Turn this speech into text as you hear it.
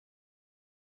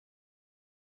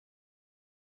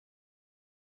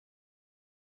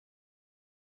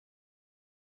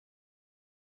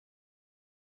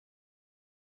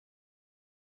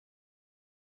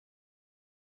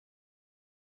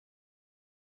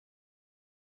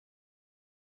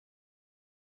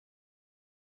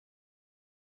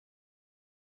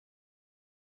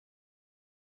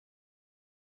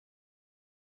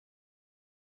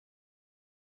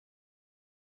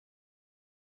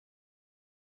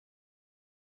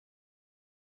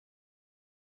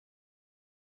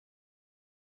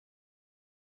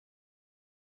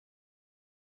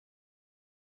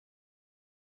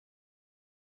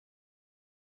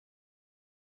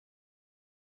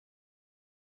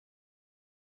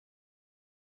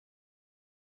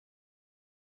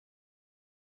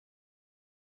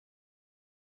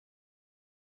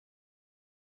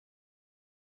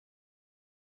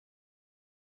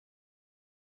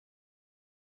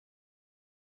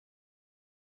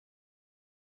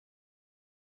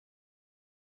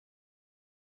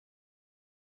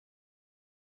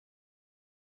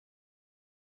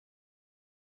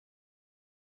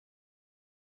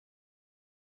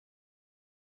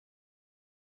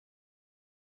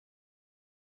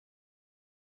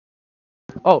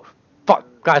Oh, fuck,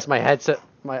 guys, my headset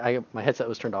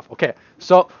was turned off. Okay,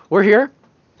 so we're here.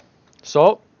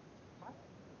 So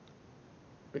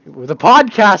the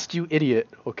podcast, you idiot.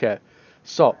 Okay,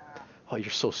 so oh, you're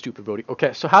so stupid, Brody.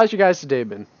 Okay, so how's your guys' day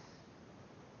been?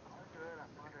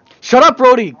 Shut up,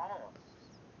 Brody.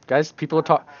 Guys, people are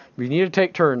talking. We need to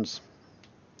take turns.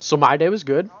 So my day was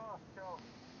good.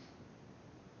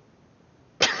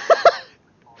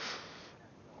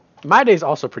 My day's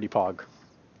also pretty pog.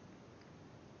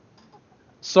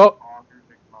 So,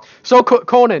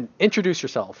 Conan, introduce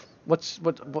yourself. What's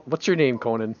your name,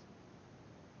 Conan?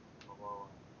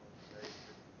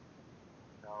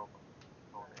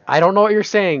 I don't know what you're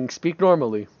saying. Speak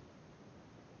normally.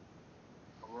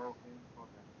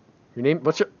 Your name?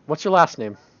 What's your last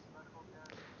name?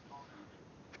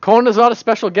 Conan is not a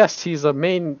special guest. He's a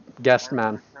main guest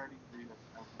man.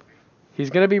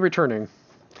 He's gonna be returning.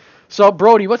 So,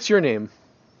 Brody, what's your name?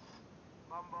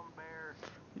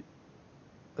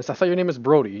 I thought your name was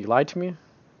Brody. You lied to me.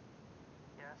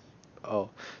 Oh,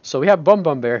 so we have Bum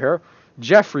Bum Bear here.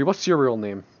 Jeffrey, what's your real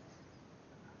name?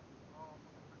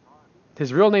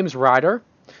 His real name's Ryder.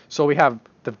 So we have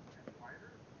the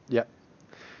yeah.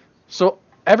 So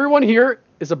everyone here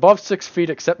is above 6 feet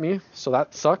except me. So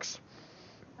that sucks.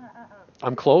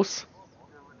 I'm close.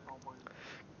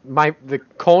 The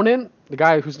Conan, the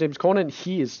guy whose name's Conan,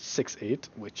 he is 6'8",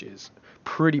 which is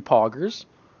pretty poggers.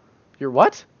 You're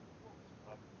what?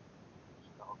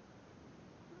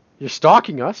 You're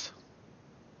stalking us?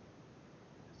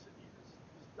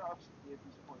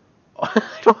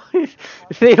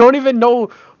 They don't even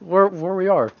know where we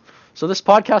are. So this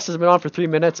podcast has been on for 3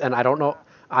 minutes, and I don't know.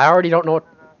 I already don't know.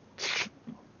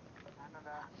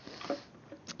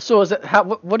 So is it?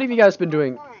 What have you guys been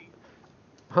doing?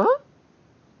 Huh?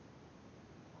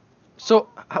 So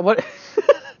what?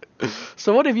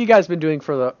 So what have you guys been doing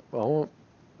for the? Well,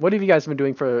 what have you guys been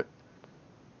doing for?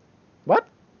 What?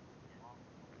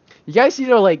 You guys need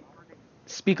to like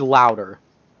speak louder.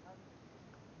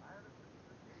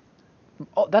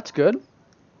 Oh, that's good.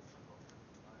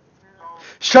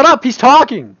 Shut up! He's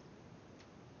talking.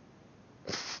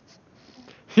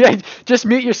 Yeah, just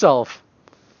mute yourself.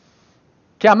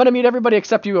 Okay, I'm gonna mute everybody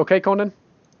except you. Okay, Conan?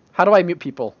 How do I mute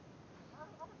people?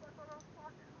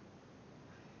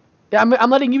 Yeah, I'm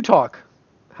letting you talk.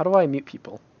 How do I mute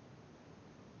people?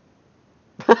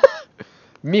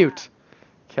 Mute.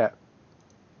 Okay.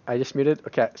 I just muted.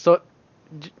 Okay. So,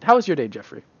 how was your day,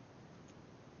 Jeffrey?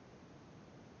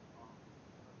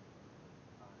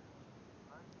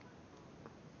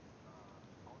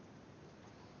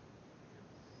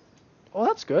 Oh,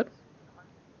 that's good.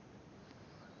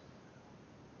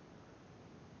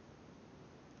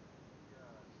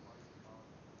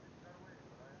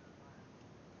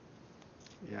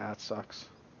 Yeah, it sucks.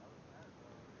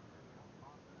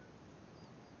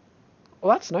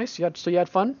 Well, that's nice. So you had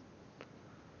fun?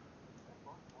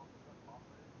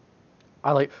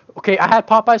 I like. Okay, I had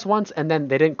Popeyes once, and then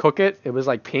they didn't cook it. It was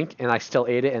like pink, and I still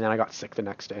ate it, and then I got sick the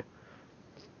next day.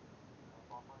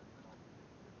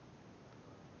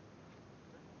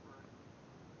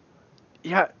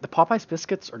 Yeah, the Popeyes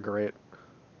biscuits are great.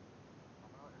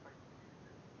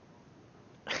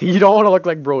 You don't want to look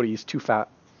like Brody. He's too fat.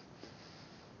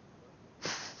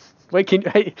 Wait,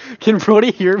 can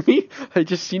Brody hear me? I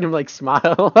just seen him like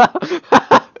smile.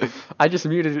 I just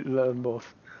muted them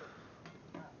both.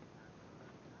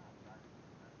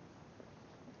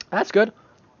 That's good.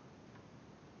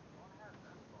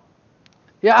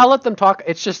 Yeah, I'll let them talk.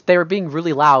 It's just they were being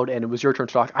really loud, and it was your turn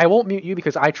to talk. I won't mute you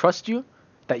because I trust you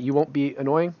that you won't be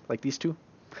annoying like these two.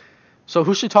 So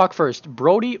who should talk first,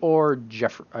 Brody or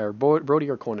Jeff, or Brody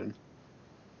or Conan?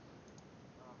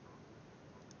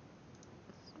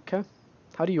 Okay.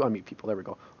 How do you unmute people? There we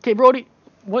go. Okay, Brody.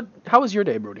 What? How was your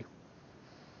day, Brody?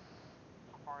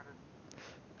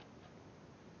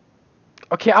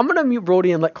 Okay, I'm gonna mute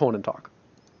Brody and let Conan talk.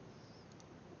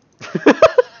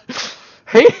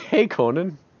 Hey,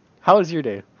 Conan. How was your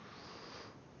day?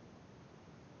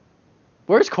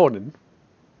 Where's Conan?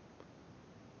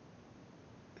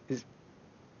 Is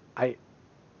I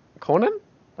Conan?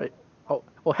 Right. Oh,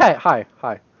 well, hey, hi.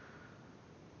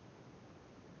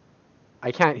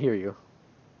 I can't hear you.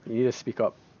 You need to speak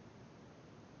up.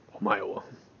 Oh my.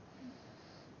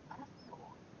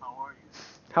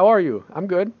 How are you? I'm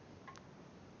good.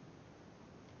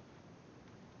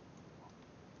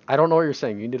 I don't know what you're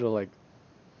saying. You need to like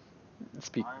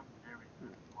speak.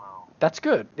 That's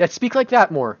good. Yeah, speak like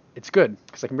that more. It's good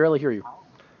because I can barely hear you.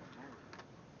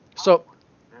 So,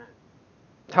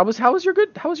 how was your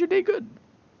day good?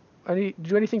 Did you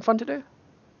do anything fun today?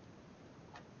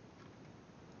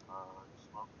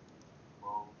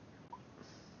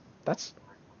 That's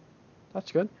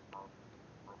That's good.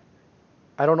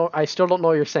 I don't know. I still don't know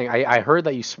what you're saying. I heard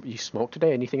that you smoked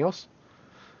today. Anything else?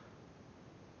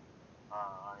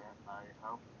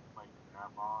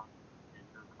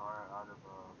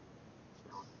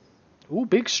 Ooh,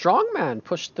 big strong man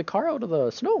pushed the car out of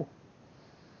the snow.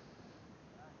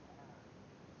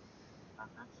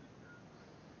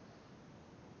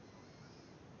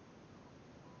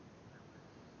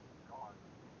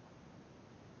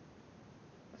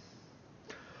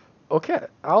 Okay,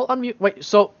 I'll unmute. Wait,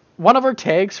 so one of our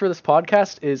tags for this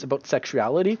podcast is about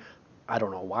sexuality. I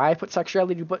don't know why I put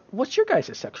sexuality, but what's your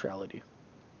guys' sexuality?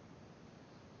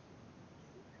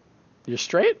 You're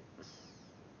straight?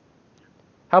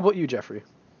 How about you, Jeffrey?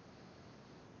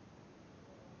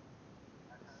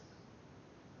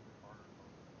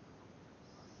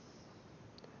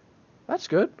 That's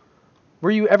good.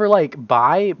 Were you ever like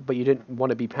bi, but you didn't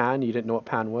want to be pan? You didn't know what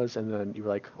pan was, and then you were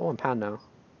like, "Oh, I'm pan now."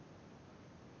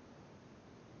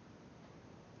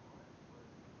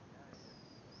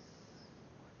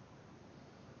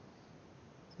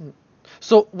 Hmm.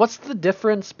 So, what's the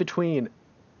difference between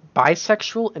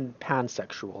bisexual and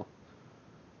pansexual?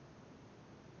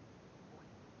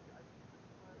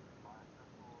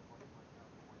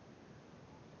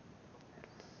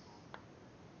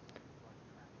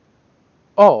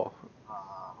 Oh,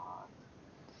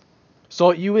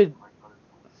 so you would.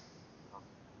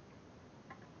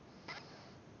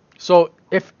 So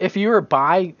if you were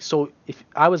bi, so if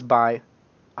I was bi,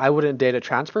 I wouldn't date a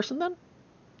trans person then?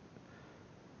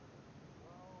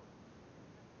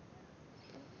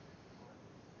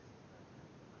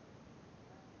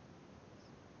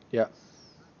 Yeah.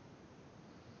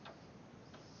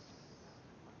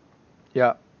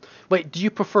 Yeah. Wait, do you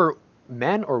prefer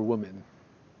men or women?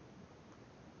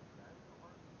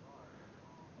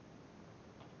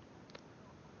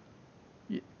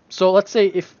 So let's say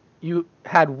if you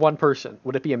had one person,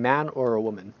 would it be a man or a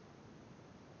woman?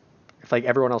 If like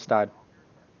everyone else died.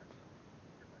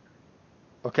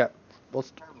 Okay. Well,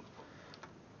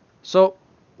 so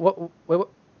what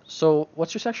so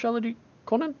what's your sexuality,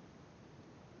 Conan?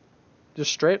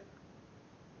 Just straight?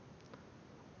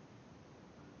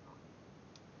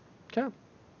 Okay.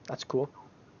 That's cool.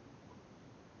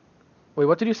 Wait,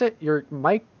 what did you say? Your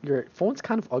mic, your phone's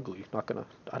kind of ugly. Not gonna.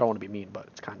 I don't want to be mean, but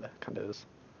it's kind of is.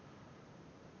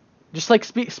 Just like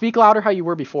speak louder how you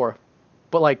were before,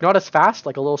 but like not as fast,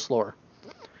 like a little slower.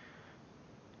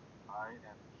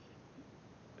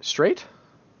 Straight?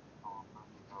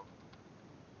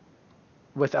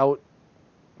 Without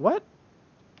what?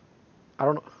 I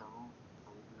don't know.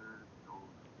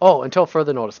 Oh, until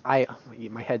further notice. My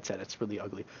headset. It's really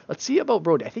ugly. Let's see about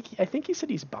Brody. I think he said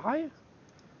he's bi.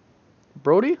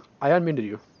 Brody, I unmuted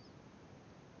you.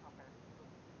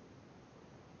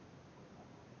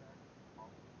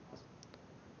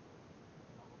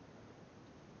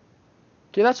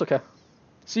 Okay, that's okay.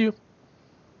 See you.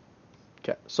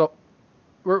 Okay,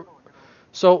 we're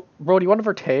so Brody. One of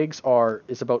our tags are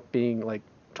is about being like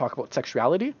talk about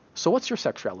sexuality. So what's your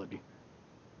sexuality?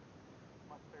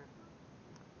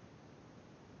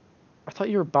 I thought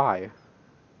you were bi.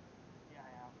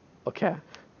 Okay.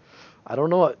 I don't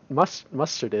know what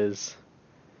mustard is.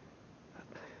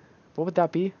 What would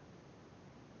that be?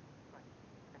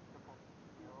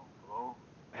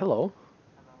 Hello.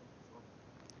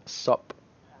 Sup.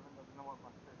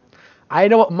 I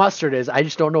know what mustard is. I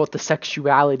just don't know what the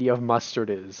sexuality of mustard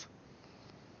is.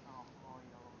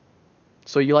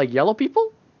 So you like yellow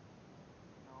people?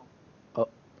 Oh,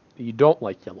 you don't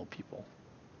like yellow people.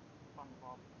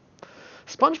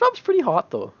 SpongeBob's pretty hot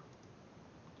though.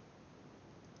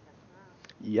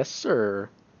 Yes, sir.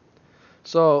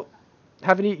 So,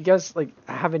 you guys like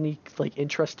have any like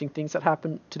interesting things that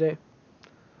happened today?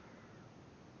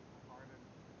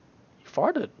 You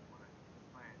farted.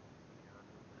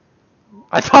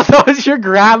 I thought that was your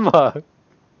grandma.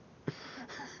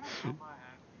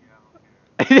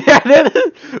 Yeah,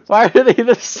 why are they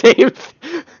the same?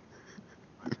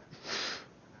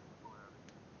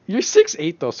 You're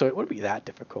 6'8" though, so it wouldn't be that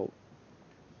difficult.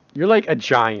 You're like a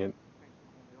giant.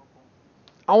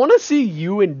 I want to see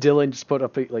you and Dylan just put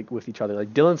up like with each other.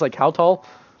 Like Dylan's like how tall?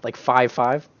 Like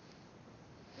 5'5".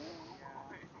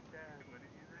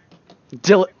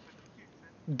 Dylan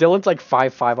Dylan's like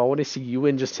 5'5". I want to see you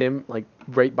and just him like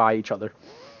right by each other.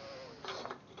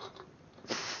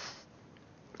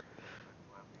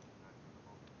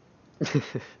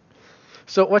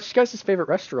 So, what's your guys' favorite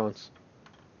restaurants?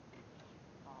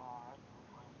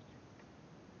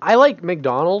 I like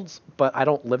McDonald's, but I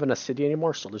don't live in a city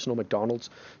anymore, so there's no McDonald's.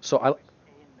 So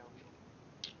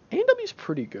A&W's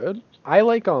pretty good. I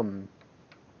like A&W,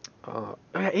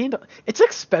 it's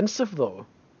expensive though.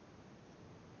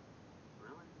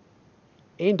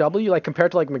 A&W, like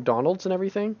compared to like McDonald's and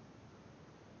everything?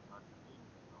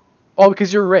 Oh,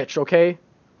 because you're rich, okay?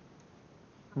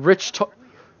 Rich to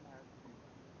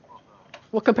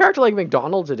Well, compared to like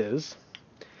McDonald's it is.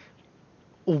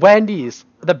 Wendy's,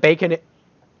 the bacon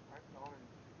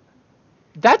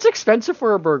that's expensive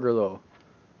for a burger though.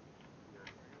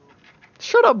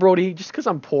 Shut up, Brody, just because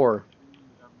I'm poor.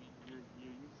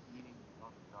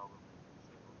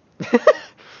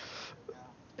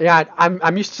 Yeah,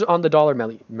 I'm used to on the dollar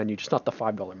menu, just not the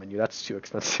 $5 menu. That's too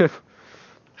expensive.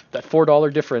 That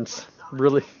 $4 difference,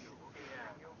 really.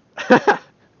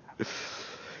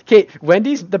 Okay,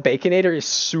 Wendy's the Baconator is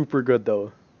super good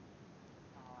though.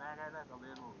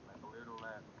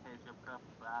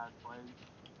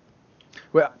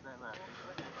 Well,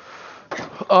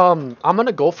 I'm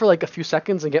gonna go for like a few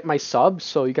seconds and get my sub,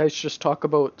 so you guys just talk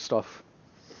about stuff.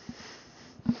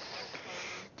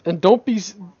 And don't be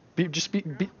just be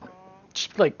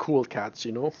like cool cats,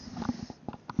 you know?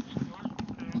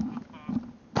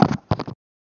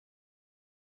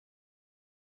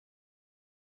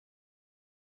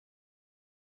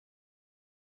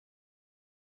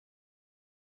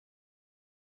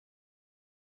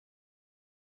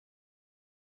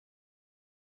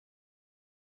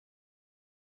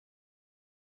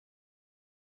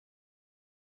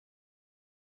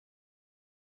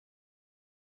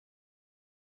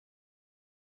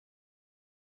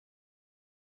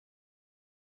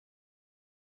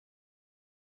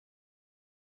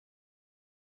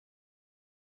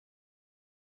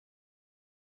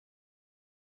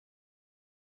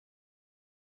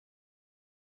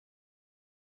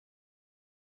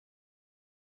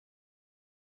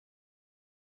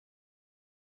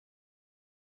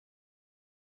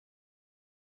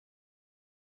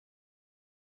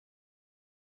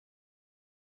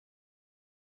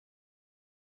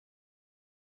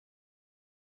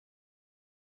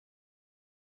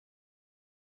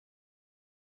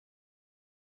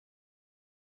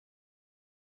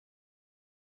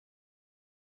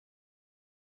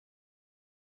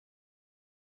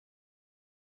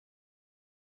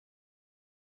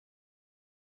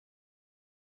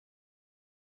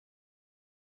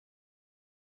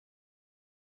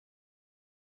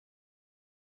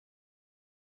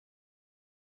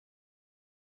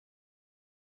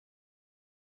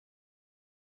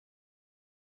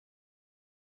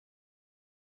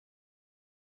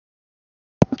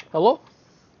 Hello?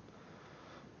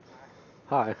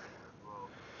 Hi.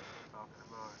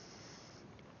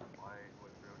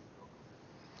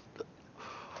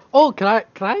 Oh, can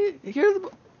I hear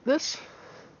this?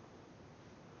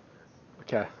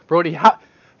 Okay, Brody,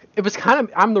 it was kind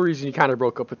of I'm the reason you kind of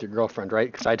broke up with your girlfriend,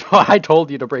 right? Because I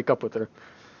told you to break up with her.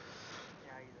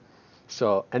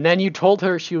 So, and then you told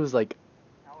her she was like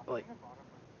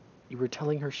you were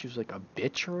telling her she was like a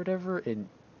bitch or whatever, and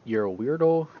you're a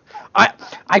weirdo. I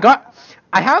I got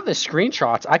I have the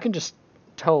screenshots. I can just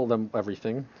tell them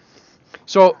everything.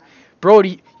 So,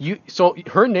 Brody, you so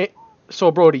her name.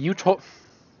 So Brody, you told.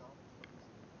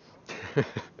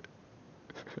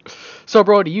 So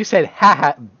Brody, you said,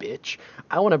 haha, bitch.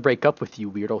 I want to break up with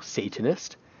you, weirdo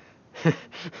Satanist.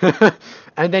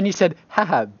 And then you said,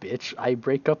 haha, bitch. I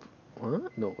break up.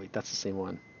 What? No, wait, that's the same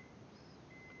one.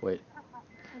 Wait.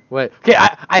 Wait. Okay,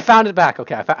 I found it back.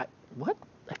 Okay, I found. What?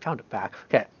 I found it back.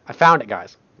 Okay, I found it,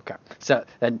 guys. Okay. So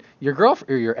then your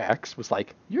girlfriend or your ex was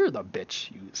like, "You're the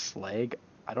bitch, you slag."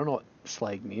 I don't know what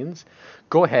slag means.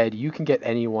 Go ahead. You can get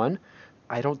anyone.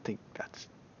 I don't think that's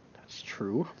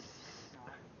true.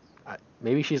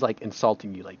 Maybe she's like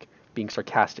insulting you, like being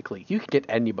sarcastically. You can get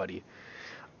anybody.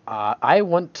 I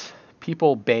want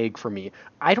people beg for me.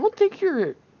 I don't think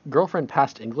your girlfriend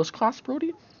passed English class,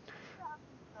 Brody.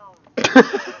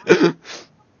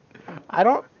 I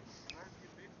don't.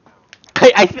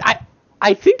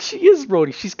 I think she is,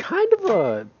 Brody. She's kind of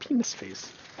a penis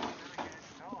face.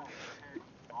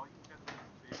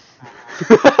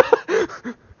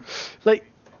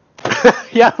 Like,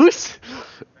 yeah, who's?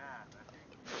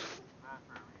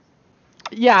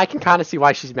 Yeah, I can kind of see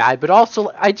why she's mad, but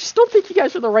also I just don't think you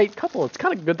guys are the right couple. It's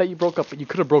kind of good that you broke up, but you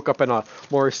could have broke up in a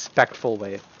more respectful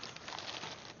way.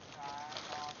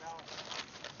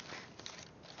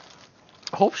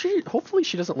 Hopefully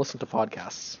she doesn't listen to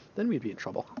podcasts. Then we'd be in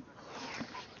trouble.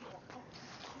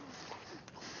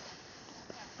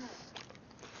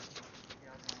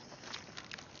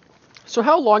 So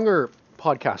how long are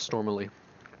podcasts normally?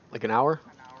 Like an hour?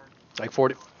 Like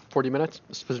 40 minutes?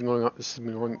 This has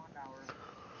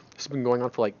been going on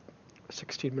for like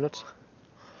 16 minutes.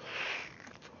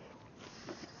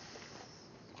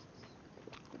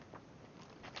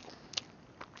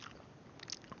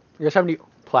 You guys have any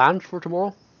plans for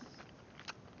tomorrow?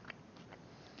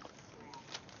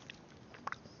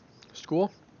 school?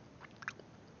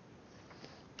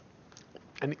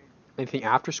 Any, anything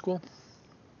after school?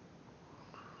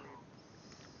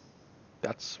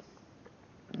 That's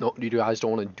no. You guys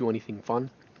don't want to do anything fun?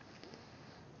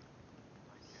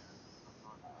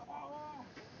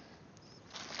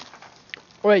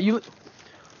 Oh, wait, you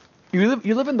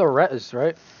live in the res,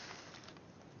 right?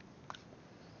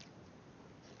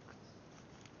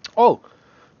 Oh,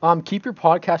 keep your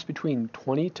podcast between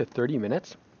 20 to 30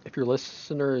 minutes. If your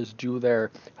listeners do their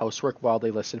housework while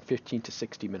they listen 15 to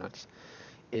 60 minutes,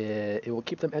 it will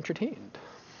keep them entertained.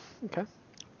 Okay.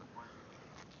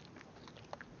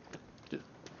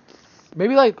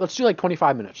 Maybe like let's do like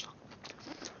 25 minutes.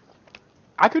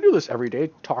 I could do this every day.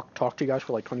 Talk to you guys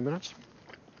for like 20 minutes.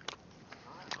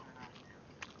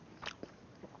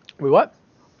 Wait, what?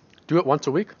 Do it once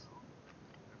a week?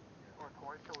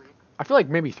 I feel like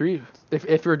maybe three.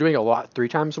 If you're doing a lot, 3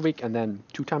 times a week, and then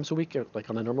 2 times a week, like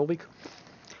on a normal week.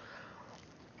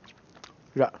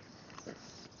 Yeah.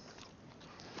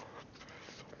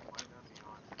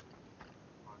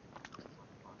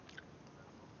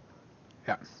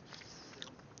 Yeah.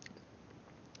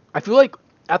 I feel like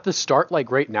at the start,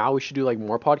 like right now, we should do like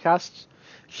more podcasts,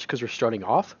 just because we're starting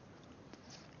off,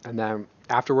 and then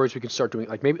afterwards we can start doing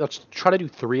like maybe let's try to do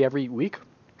 3 every week,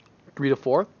 3 to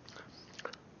 4.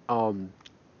 Um,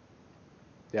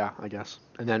 yeah, I guess.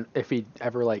 And then if we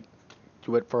ever like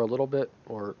do it for a little bit,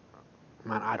 or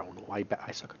man, I don't know.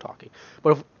 I suck at talking.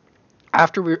 But if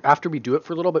after we do it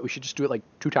for a little bit, we should just do it like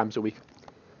 2 times a week.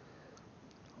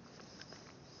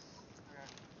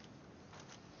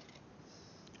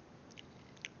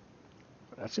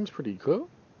 That seems pretty cool.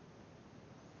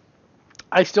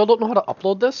 I still don't know how to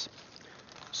upload this,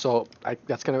 so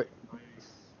that's gonna.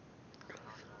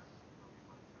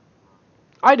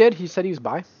 I did. He said he was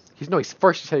bi. He's no. He's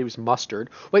first. He said he was mustard.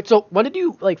 Wait. So when did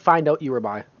you like find out you were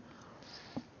bi?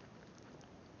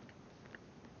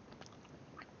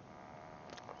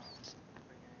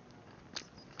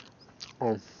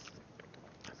 Oh,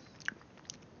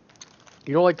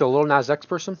 you know, like the Lil Nas X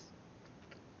person.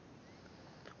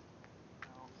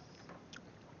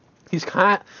 He's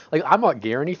kind of like I'm not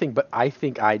gay or anything, but I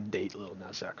think I'd date Lil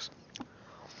Nas X.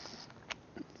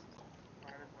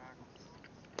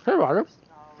 Hey, Ryder.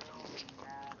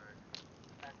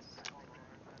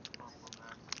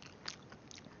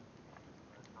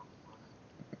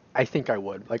 I think I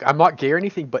would. Like I'm not gay or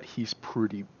anything, but he's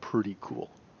pretty cool.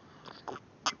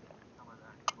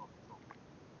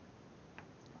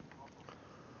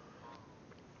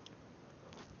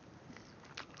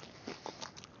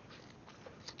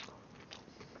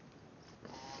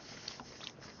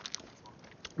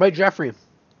 Right, Jeffrey.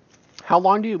 How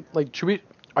long do you like? Should we?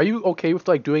 Are you okay with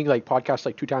like doing like podcasts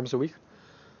like 2 times a week?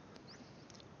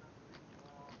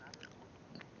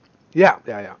 Yeah,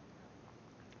 yeah, yeah.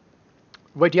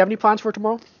 Wait, do you have any plans for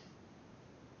tomorrow?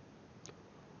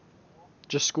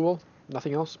 Just school?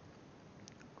 Nothing else?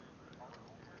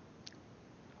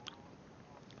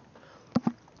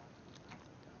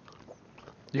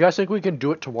 You guys think we can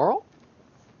do it tomorrow?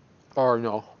 Or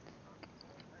no?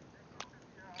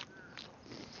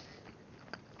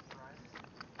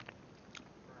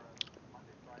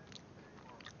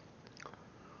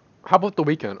 How about the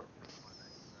weekend?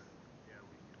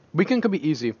 Weekend could be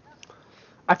easy.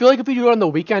 I feel like if we do it on the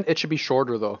weekend, it should be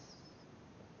shorter though.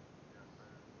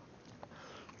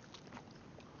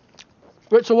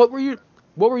 Wait, so what were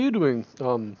you doing,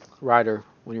 Ryder,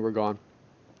 when you were gone?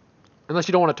 Unless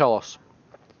you don't want to tell us.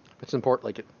 It's important,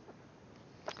 like it.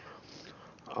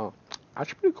 Oh,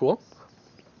 that's pretty cool.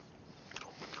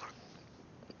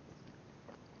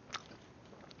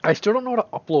 I still don't know how to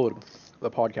upload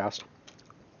the podcast.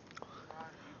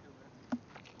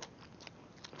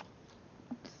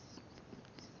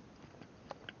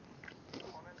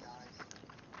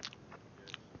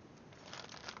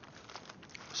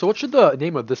 So what should the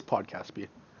name of this podcast be?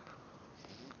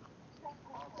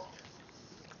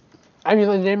 I mean,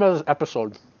 the name of this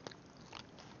episode.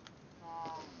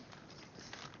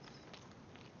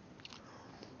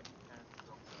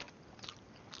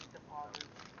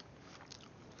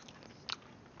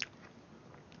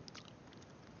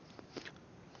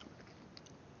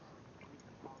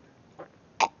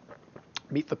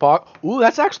 Meet the Pog. Ooh,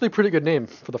 that's actually a pretty good name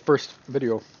for the first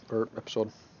video or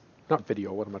episode. Not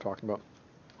video. What am I talking about?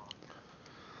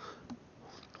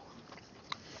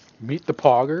 Meet the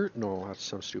Pogger? No, that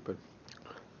sounds stupid.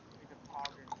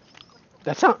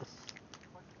 That's not.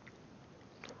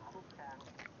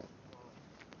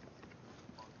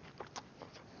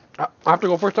 I have to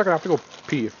go for a second. I have to go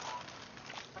pee.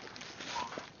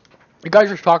 You guys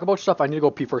just talk about stuff. I need to go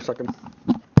pee for a second.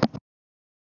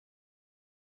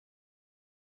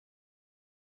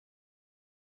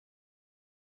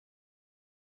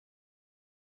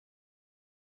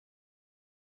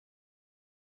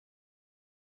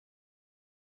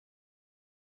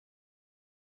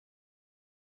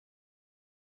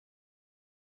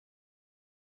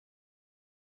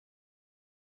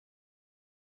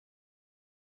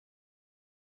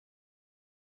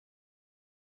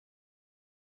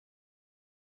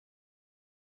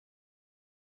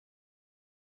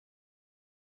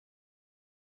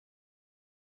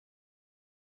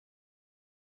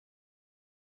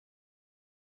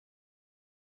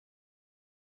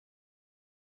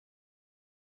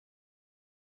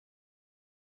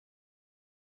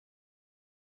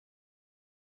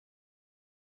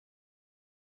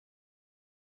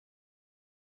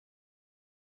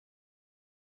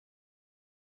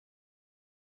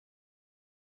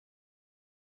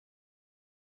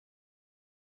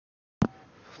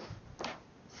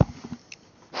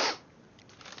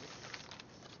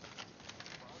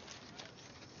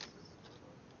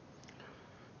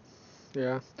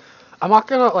 Yeah. I'm not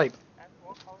gonna like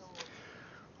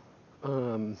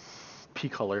um P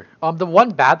color. The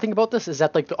one bad thing about this is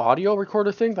that like the audio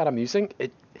recorder thing that I'm using,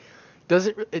 it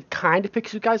kind of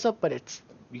picks you guys up, but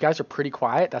you guys are pretty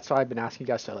quiet. That's why I've been asking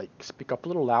you guys to like speak up a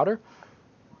little louder.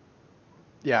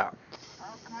 Yeah.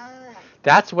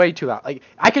 That's way too loud. Like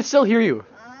I can still hear you.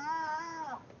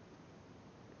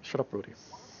 Shut up, Rudy.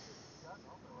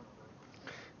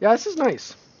 Yeah, this is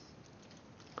nice.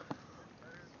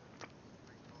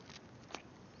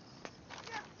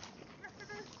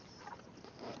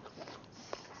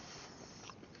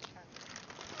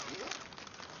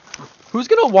 Who's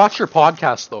gonna watch your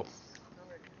podcast though?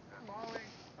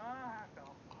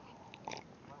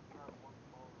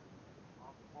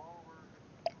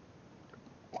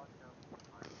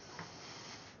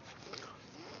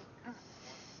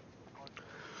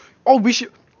 Oh, we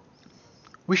should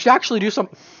actually do some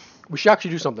we should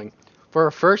actually do something.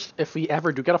 For first, if we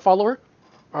ever do get a follower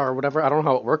or whatever, I don't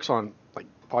know how it works on like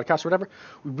podcasts or whatever,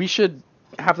 we should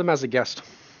have them as a guest.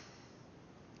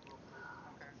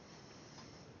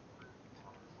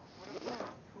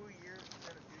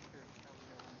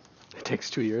 It takes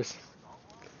 2 years.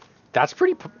 That's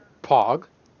pretty pog.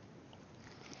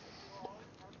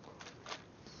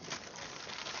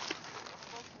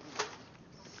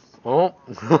 Oh.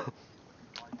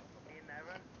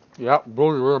 Yeah,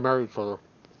 we're married each other.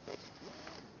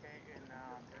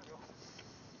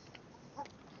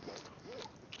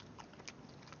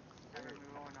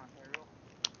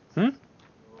 Hmm?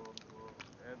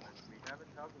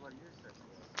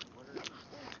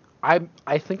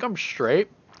 I think I'm straight.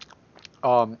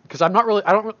 Because I'm not really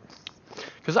I don't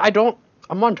because I don't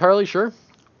I'm not entirely sure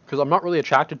because I'm not really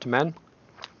attracted to men.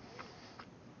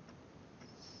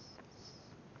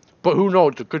 But who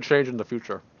knows? It could change in the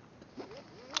future.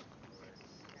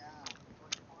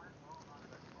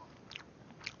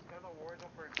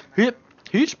 He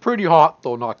he's pretty hot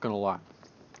though, not gonna lie.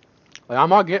 Like I'm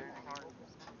not get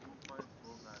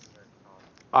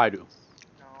I do.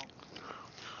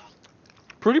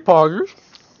 Pretty poggers.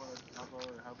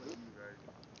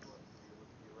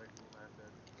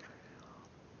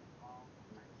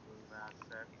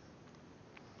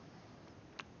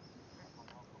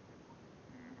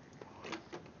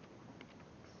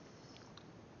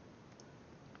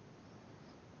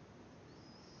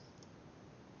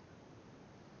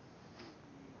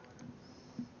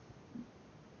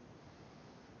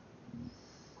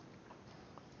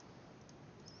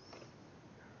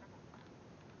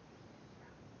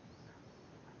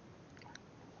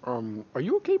 Are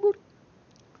you okay, bro?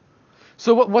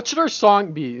 So what should our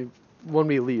song be when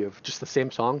we leave? Just the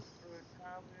same song?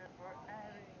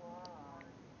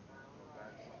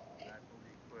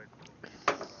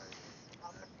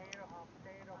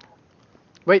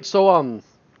 Wait, so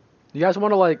you guys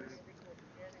want to like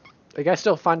you guys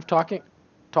still fine talking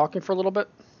for a little bit?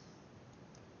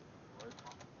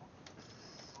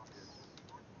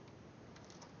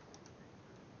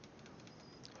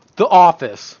 The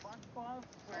Office.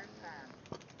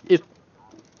 It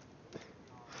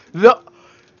the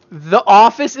The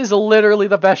Office is literally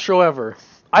the best show ever.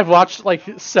 I've watched like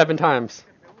 7 times.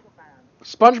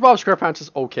 SpongeBob SquarePants is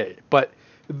okay, but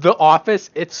The Office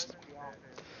is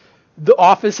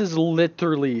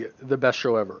literally the best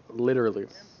show ever. Literally.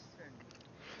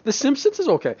 The Simpsons is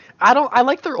okay. I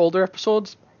like their older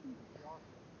episodes.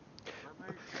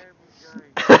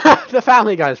 The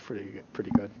Family Guy is pretty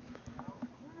good.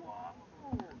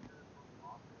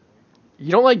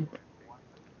 You don't like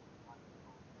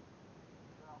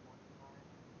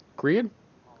Greed?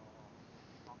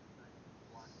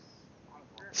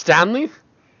 Stanley?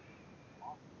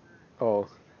 Oh,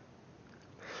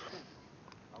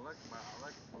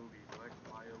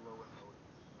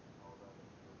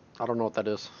 I don't know what that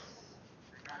is.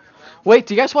 Wait,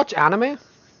 do you guys watch anime?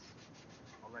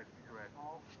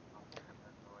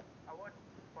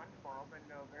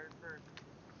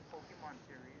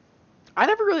 I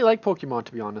never really liked Pokemon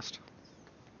to be honest.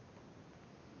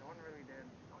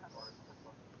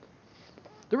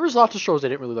 There was lots of shows I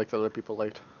didn't really like that other people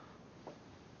liked.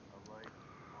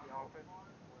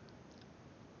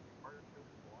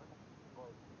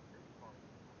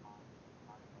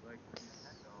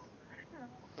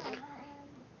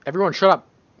 Everyone shut up.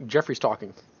 Jeffrey's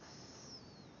talking.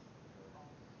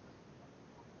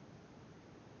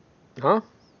 Huh?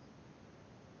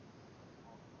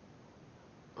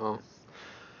 Oh.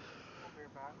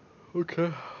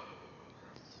 Okay.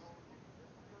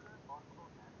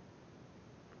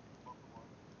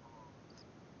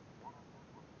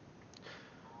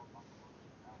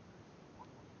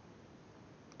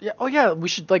 Yeah. Oh yeah. We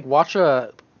should like watch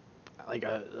a like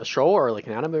a show or like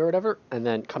an anime or whatever, and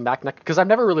then come back next because I've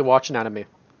never really watched an anime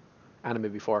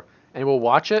before, and we'll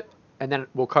watch it, and then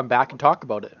we'll come back and talk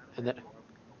about it, and then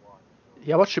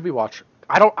yeah, what should we watch?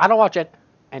 I don't watch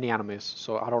any animes,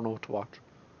 so I don't know what to watch.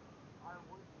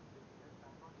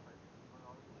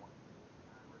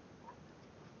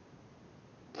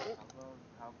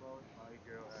 How about My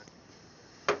Hero Academia?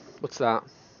 What's that?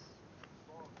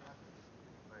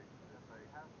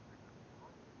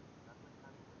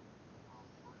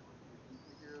 The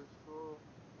superhero school,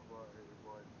 but it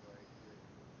was like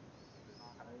the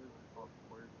title is called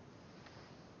Quirk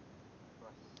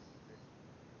fucking Fish.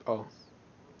 Oh,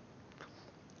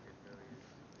 It really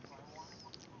is.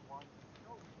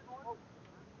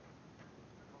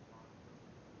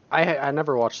 I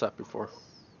never watched that before.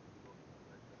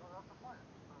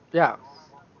 Yeah,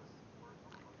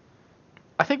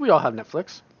 I think we all have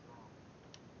Netflix.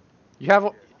 You have,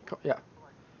 Yeah. yeah.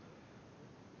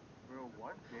 Bro,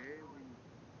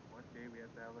 one day we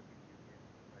have to have like a union,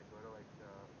 like go to like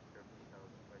Jeffrey's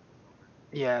house for like the summer.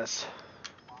 Yes.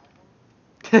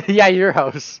 Yeah, your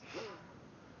house.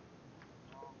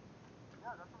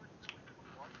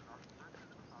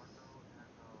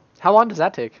 How long does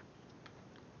that take?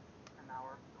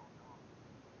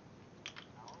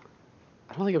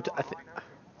 I don't think I think.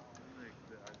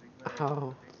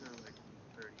 Oh. I think they're like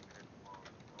 30 minutes long.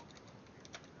 I don't think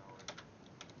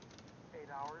it's an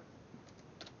hour.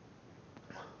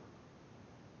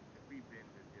 If we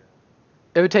binge it, yeah.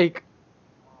 It would take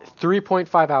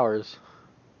 3.5 hours.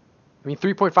 I mean,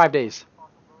 3.5 days.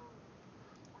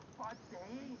 3.5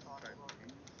 days?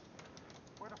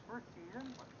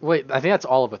 Wait, I think that's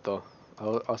all of it though.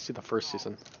 I'll see the first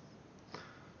season.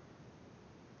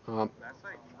 Um, That's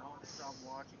like non-stop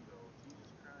watching though.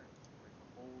 Jesus Christ. Like the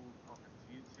whole fucking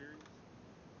series?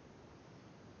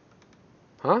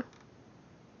 huh?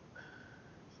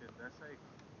 Shit, it's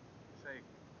like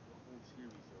the whole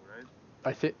series though, right?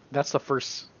 I think that's the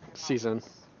first season. Season?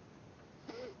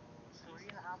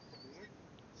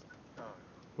 Dog.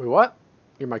 Wait, what?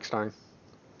 Your mic's dying.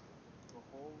 The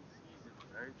whole season,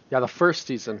 right? Yeah, the first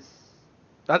season.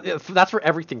 That's for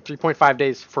everything. 3.5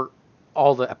 days for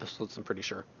all the episodes. I'm pretty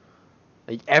sure.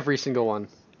 Like every single one.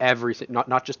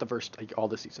 Not just the first. Like all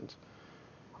the seasons.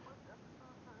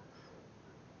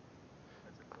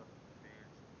 That's a fucking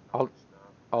binge I'll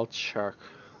non-stop. I'll check.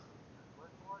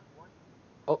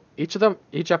 Oh,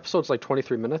 each episode's like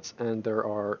 23 minutes, and there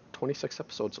are 26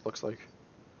 episodes. It looks like.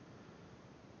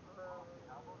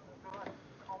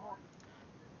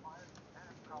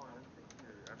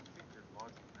 I don't think there's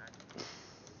lots of maximum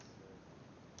episodes.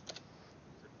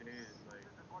 Because a day is like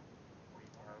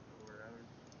 25, 4 hours.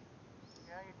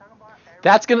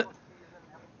 That's gonna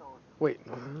wait.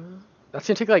 That's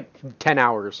gonna take like 10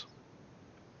 hours.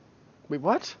 Wait,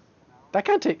 what? That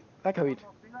can't take. That can be.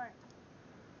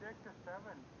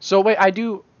 So wait, I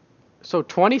do. So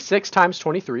 26 times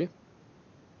 23.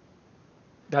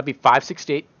 That'd be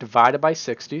 568 divided by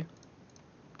 60.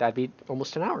 That'd be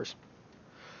almost 10 hours.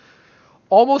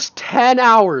 Almost 10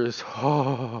 hours.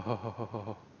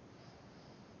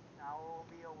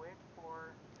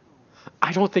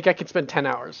 I don't think I can spend 10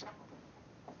 hours. I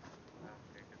don't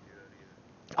think I can do that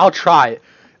either. I'll try.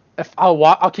 If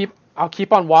I'll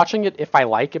keep on watching it if I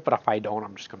like it, but if I don't,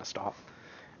 I'm just gonna stop.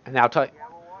 And then I'll tell you.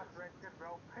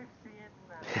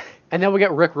 And then we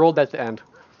get Rick rolled at the end.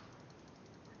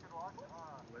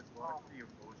 Let's watch the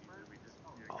emoji movie just to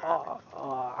see the Uh, garbage.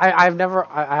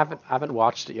 I haven't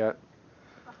watched it yet.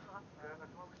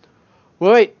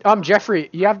 Wait, Jeffrey,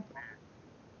 you have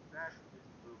That's this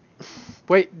movie.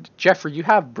 wait, Jeffrey, you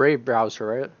have Brave browser,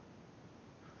 right?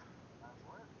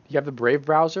 You have the Brave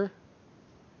browser,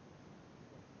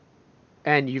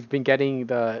 and you've been getting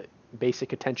the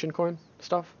basic attention coin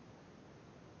stuff.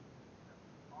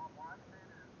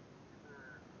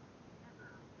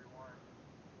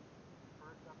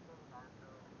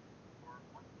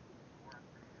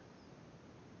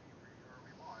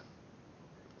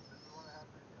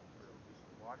 Bro, we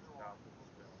should watch Doctor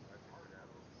Stone. That's a good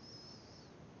anime.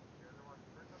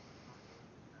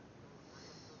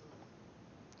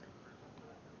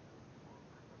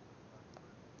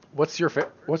 What's your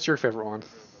favorite one?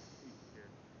 Bro, the holy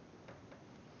shit.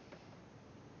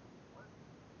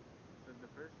 So the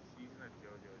first season of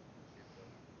JoJo is the shit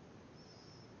though.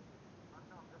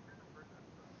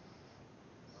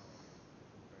 Oh,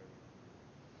 retarded.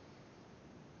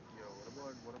 Yo,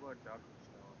 what about Doctor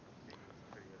Stone? I think it's a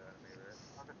pretty good anime, right?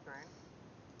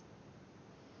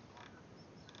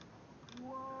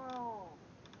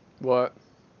 What?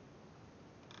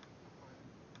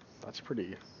 That's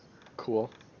pretty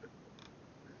cool.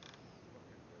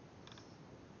 Fucking good.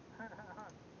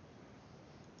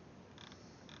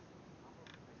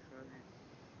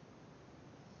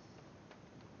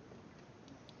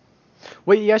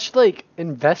 Wait, you guys should like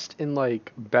invest in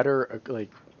like better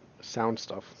like sound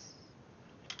stuff.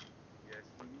 Yes,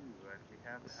 we do, and we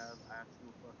have to have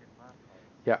actual fucking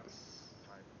laptops. Yeah.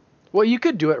 I, Well, you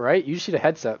could do it, right? You just need a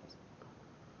headset.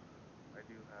 I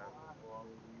do have. Well,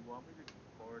 you want me to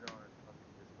record on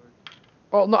fucking Discord?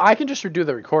 Well, no, I can just redo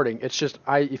the recording. It's just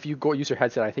if you go use your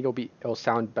headset, I think it'll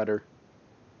sound better.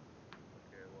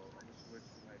 Okay, well, let me switch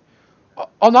to my PC Oh,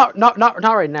 then. oh,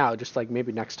 not right now. Just like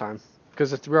maybe next time,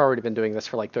 because we've already been doing this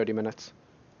for like 30 minutes.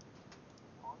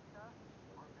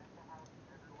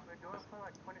 We've been doing it for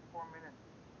like 24 minutes.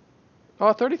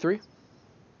 Oh, 33.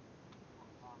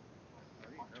 How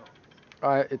do you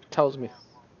know? It tells me.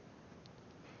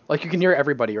 Like you can hear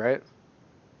everybody, right?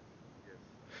 Yes.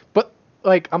 But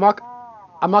like I'm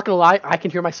not gonna lie, I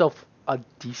can hear myself a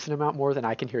decent amount more than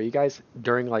I can hear you guys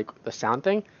during like the sound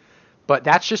thing. But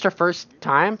that's just our first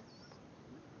time.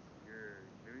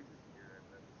 Maybe just hear it.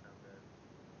 That doesn't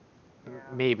sound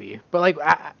bad. Maybe. But like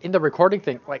in the recording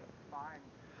thing, like Fine.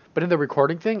 but in the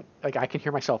recording thing, like I can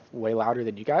hear myself way louder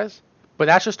than you guys. But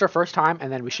that's just our first time,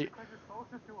 and then we should. Because you're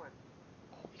closer to it.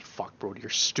 Holy fuck, bro, you're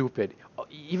stupid.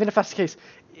 Even if that's the case,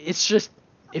 it's just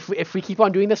if we keep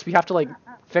on doing this, we have to like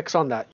fix on that.